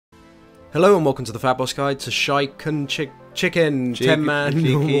Hello and welcome to the Fatboss Guide to Ji-Kun Chicken 10-man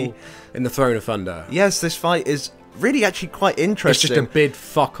normal in the Throne of Thunder. Yes, this fight is really actually quite interesting. It's just a big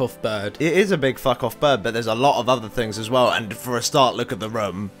fuck-off bird. It is a big fuck-off bird, but there's a lot of other things as well. And for a start, look at the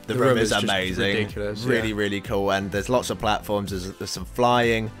room. The room is amazing. Ridiculous, really, really cool. And there's lots of platforms. There's some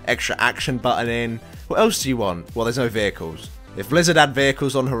flying, extra action button in. What else do you want? Well, there's no vehicles. If Blizzard had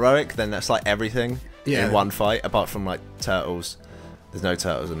vehicles on Heroic, then that's like everything in one fight, apart from like turtles. There's no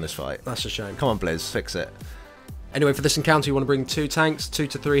turtles in this fight. That's a shame. Come on, Blizz, fix it. Anyway, for this encounter, you want to bring 2 tanks, 2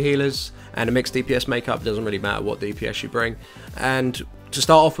 to 3 healers, and a mixed DPS makeup. Doesn't really matter what DPS you bring. And to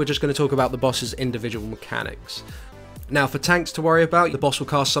start off, we're just going to talk about the boss's individual mechanics. Now, for tanks to worry about, the boss will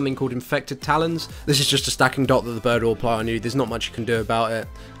cast something called Infected Talons. This is just a stacking dot that the bird will apply on you. There's not much you can do about it.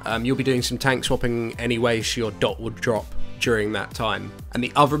 You'll be doing some tank swapping anyway, so your dot will drop during that time. And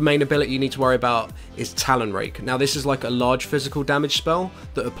the other main ability you need to worry about is Talon Rake. Now, this is like a large physical damage spell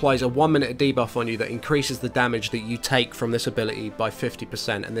that applies a 1-minute debuff on you that increases the damage that you take from this ability by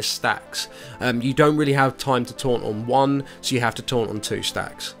 50%, and this stacks. You don't really have time to taunt on 1, so you have to taunt on 2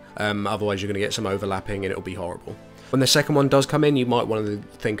 stacks. Otherwise, you're going to get some overlapping and it'll be horrible. When the second one does come in, you might want to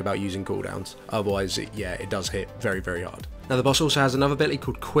think about using cooldowns. Otherwise, it does hit very, very hard. Now, the boss also has another ability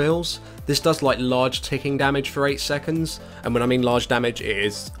called Quills. This does like large ticking damage for 8 seconds. And when I mean large damage, it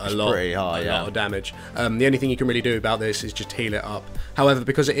is a lot of damage. The only thing you can really do about this is just heal it up. However,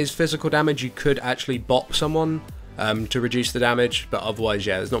 because it is physical damage, you could actually bop someone to reduce the damage, but otherwise,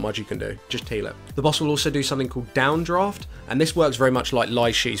 there's not much you can do. Just heal it. The boss will also do something called Downdraft, and this works very much like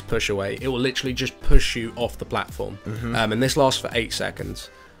Lai Shi's Push Away. It will literally just push you off the platform, and this lasts for 8 seconds.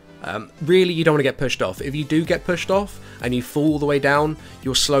 Really, you don't want to get pushed off. If you do get pushed off and you fall all the way down,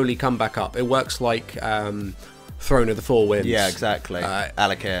 you'll slowly come back up. It works like Throne of the Four Winds. Yeah, exactly.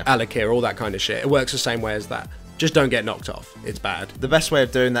 Alakir, all that kind of shit. It works the same way as that. Just don't get knocked off. It's bad. The best way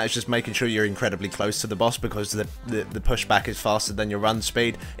of doing that is just making sure you're incredibly close to the boss, because the pushback is faster than your run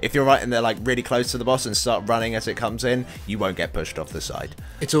speed. If you're right in there, like really close to the boss and start running as it comes in, you won't get pushed off the side.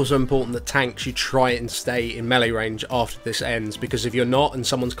 It's also important that tanks, you try and stay in melee range after this ends, because if you're not and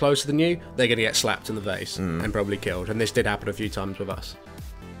someone's closer than you, they're going to get slapped in the face and probably killed. And this did happen a few times with us.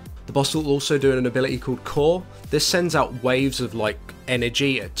 The boss will also do an ability called Core. This sends out waves of like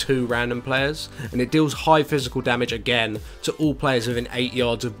energy at 2 random players, and it deals high physical damage again to all players within 8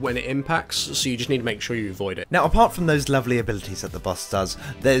 yards of when it impacts, so you just need to make sure you avoid it. Now, apart from those lovely abilities that the boss does,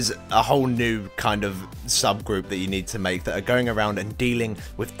 there's a whole new kind of subgroup that you need to make that are going around and dealing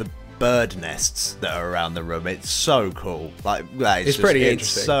with the bird nests that are around the room. It's so cool. Like, it's pretty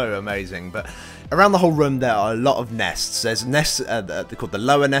interesting. It's so amazing. But around the whole room, there are a lot of nests. There's nests called the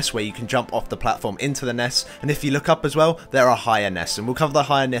lower nests, where you can jump off the platform into the nests. And if you look up as well, there are higher nests. And we'll cover the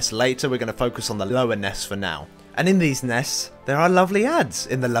higher nests later. We're going to focus on the lower nests for now. And in these nests, there are lovely ads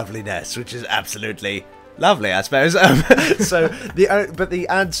in the lovely nests, which is absolutely lovely, I suppose. But the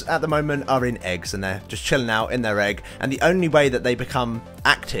ads at the moment are in eggs, and they're just chilling out in their egg. And the only way that they become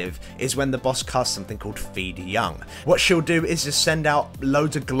active is when the boss casts something called Feed Young. What she'll do is just send out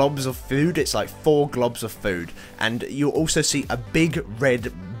loads of globs of food. It's like 4 globs of food, and you'll also see a big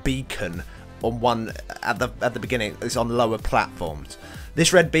red beacon on one at the beginning. It's on lower platforms.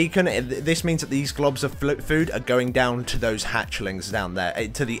 This red beacon, this means that these globs of food are going down to those hatchlings down there,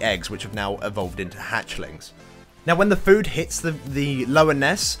 to the eggs, which have now evolved into hatchlings. Now, when the food hits the lower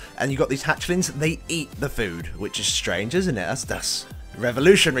nests, and you've got these hatchlings, they eat the food, which is strange, isn't it? That's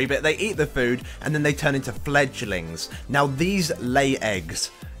revolutionary, but they eat the food, and then they turn into fledglings. Now, these lay eggs,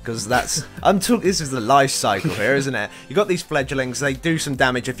 because that's this is the life cycle here, isn't it? You got these fledglings. They do some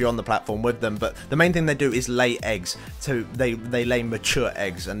damage if you're on the platform with them, but the main thing they do is lay eggs. So they lay mature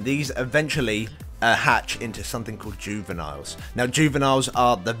eggs, and these eventually hatch into something called juveniles. Now, juveniles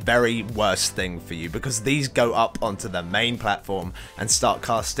are the very worst thing for you, because these go up onto the main platform and start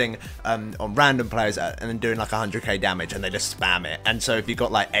casting on random players and then doing like 100k damage, and they just spam it. And so if you've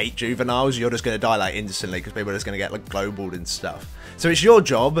got like 8 juveniles, you're just going to die like instantly, because people are just going to get like globalled and stuff. So it's your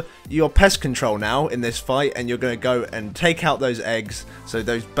job, you're pest control now in this fight, and you're going to go and take out those eggs so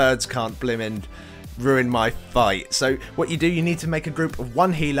those birds can't blimmin' ruin my fight. So what you do, you need to make a group of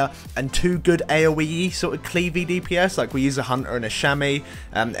 1 healer and 2 good AoE sort of cleavey DPS, like we use a hunter and a chamois,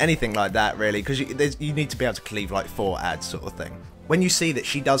 anything like that really, because you need to be able to cleave like 4 ads sort of thing. when you see that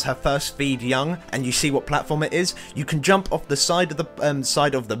she does her first feed young and you see what platform it is, you can jump off the side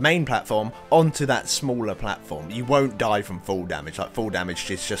of the main platform onto that smaller platform. You won't die from fall damage. Like, fall damage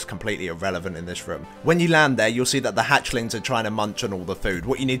is just completely irrelevant in this room. When you land there, you'll see that the hatchlings are trying to munch on all the food.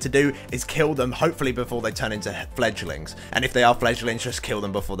 What you need to do is kill them, hopefully before they turn into fledglings. And if they are fledglings, just kill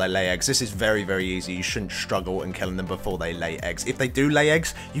them before they lay eggs. This is very, very easy. You shouldn't struggle in killing them before they lay eggs. If they do lay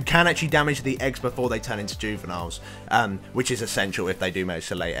eggs, you can actually damage the eggs before they turn into juveniles, which is essential if they do manage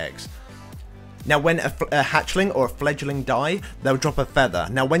to lay eggs. Now, when a hatchling or a fledgling die, they'll drop a feather.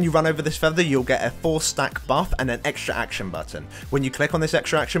 Now, when you run over this feather, you'll get a 4-stack buff and an extra action button. When you click on this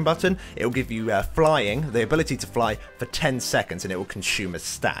extra action button, it will give you flying, the ability to fly for 10 seconds, and it will consume a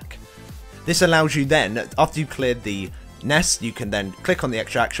stack. This allows you then, after you've cleared the nest, you can then click on the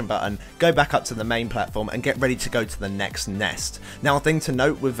extra action button, go back up to the main platform and get ready to go to the next nest. Now, a thing to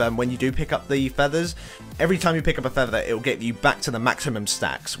note with when you do pick up the feathers, every time you pick up a feather, it will get you back to the maximum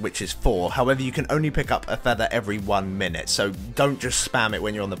stacks, which is 4. However, you can only pick up a feather every 1 minute, so don't just spam it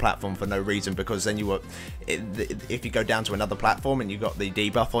when you're on the platform for no reason, because then if you go down to another platform and you've got the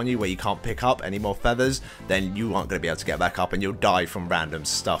debuff on you where you can't pick up any more feathers, then you aren't going to be able to get back up and you'll die from random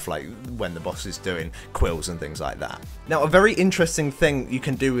stuff like when the boss is doing quills and things like that. Now, a very interesting thing you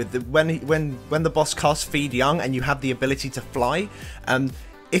can do with when the boss casts Feed Young and you have the ability to fly,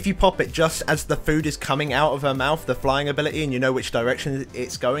 if you pop it just as the food is coming out of her mouth, the flying ability, and you know which direction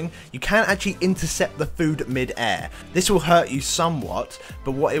it's going, you can actually intercept the food mid-air. This will hurt you somewhat,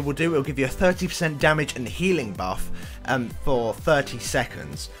 but what it will do, it will give you a 30% damage and healing buff for 30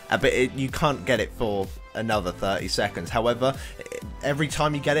 seconds, but you can't get it for another 30 seconds. However, every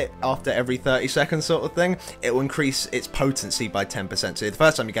time you get it after every 30 seconds sort of thing, it will increase its potency by 10%. So the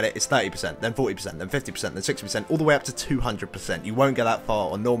first time you get it, it's 30%, then 40%, then 50%, then 60%, all the way up to 200%. You won't get that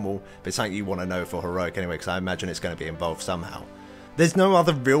far on normal, but it's something you want to know for heroic anyway, because I imagine it's going to be involved somehow. There's no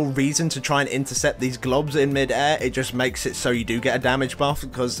other real reason to try and intercept these globs in mid-air. It just makes it so you do get a damage buff,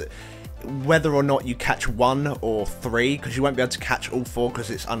 because whether or not you catch 1 or 3, because you won't be able to catch all 4, because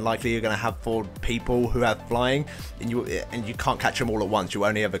it's unlikely you're going to have 4 people who have flying, and you can't catch them all at once. You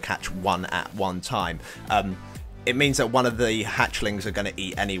only ever catch 1 at one time. It means that one of the hatchlings are going to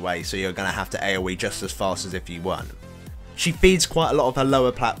eat anyway, so you're going to have to AoE just as fast as if you weren't. She feeds quite a lot of her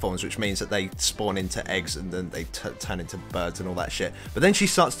lower platforms, which means that they spawn into eggs and then they turn into birds and all that shit. But then she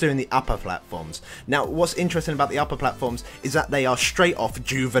starts doing the upper platforms. Now, what's interesting about the upper platforms is that they are straight off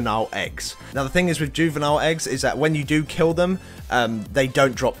juvenile eggs. Now, the thing is with juvenile eggs is that when you do kill them, they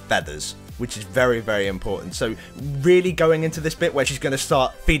don't drop feathers, which is very, very important. So really going into this bit where she's going to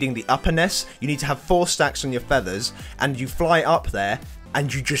start feeding the upper nest, you need to have 4 stacks on your feathers, and you fly up there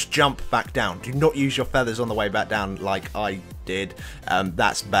and you just jump back down. Do not use your feathers on the way back down like I did.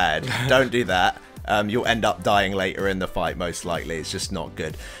 That's bad. Don't do that. You'll end up dying later in the fight, most likely. It's just not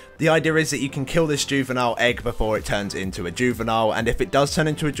good. The idea is that you can kill this juvenile egg before it turns into a juvenile, and if it does turn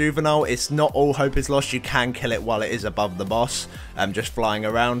into a juvenile, it's not all hope is lost. You can kill it while it is above the boss, just flying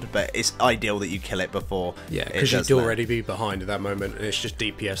around, but it's ideal that you kill it before. Yeah, because you'd already be behind at that moment, and it's just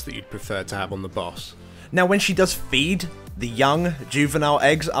DPS that you'd prefer to have on the boss. Now, when she does feed the young juvenile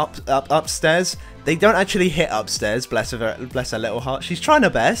eggs upstairs, they don't actually hit upstairs. Bless her little heart. She's trying her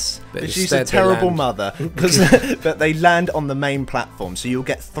best, but she's a terrible mother. But they land on the main platform, so you'll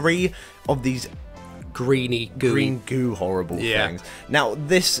get 3 of these green goo horrible things. Now,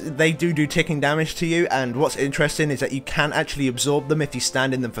 they do ticking damage to you, and what's interesting is that you can actually absorb them if you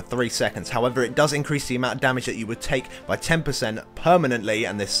stand in them for 3 seconds. However, it does increase the amount of damage that you would take by 10% permanently,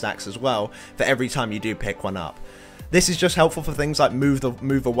 and this stacks as well, for every time you do pick one up. This is just helpful for things like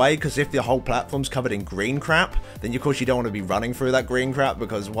move away, because if the whole platform's covered in green crap, then of course you don't want to be running through that green crap,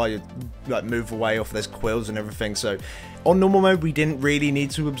 because while you move away off there's quills and everything. So on normal mode we didn't really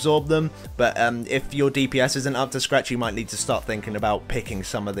need to absorb them, but if your DPS isn't up to scratch, you might need to start thinking about picking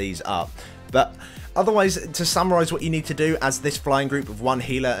some of these up. But otherwise, to summarize what you need to do as this flying group of 1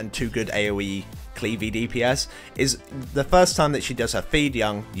 healer and 2 good AoE cleavy DPS is the first time that she does her feed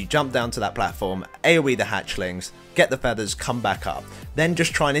young, you jump down to that platform, AoE the hatchlings, get the feathers, come back up. Then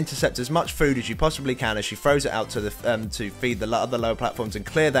just try and intercept as much food as you possibly can as she throws it out to feed the other lower platforms and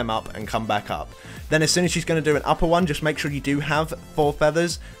clear them up and come back up. Then as soon as she's going to do an upper one, just make sure you do have 4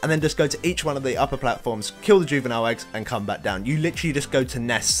 feathers, and then just go to each one of the upper platforms, kill the juvenile eggs, and come back down. You literally just go to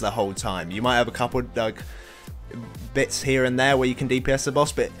nests the whole time. You might have a couple bits here and there where you can DPS the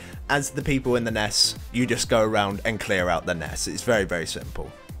boss, but as the people in the nests, you just go around and clear out the nests. It's very, very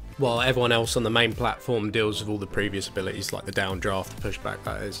simple. while everyone else on the main platform deals with all the previous abilities like the downdraft, the pushback,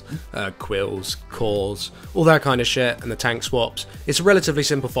 that is, quills, cores, all that kind of shit, and the tank swaps. It's a relatively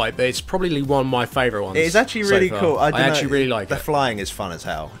simple fight, but it's probably one of my favourite ones. It's actually really cool. I actually really like it. The flying is fun as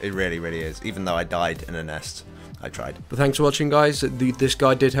hell. It really, really is. Even though I died in a nest, I tried. But thanks for watching, guys. This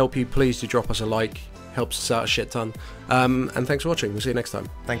guide did help you. Please do drop us a like. Helps us out a shit ton. And thanks for watching. We'll see you next time.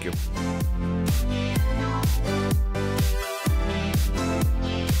 Thank you.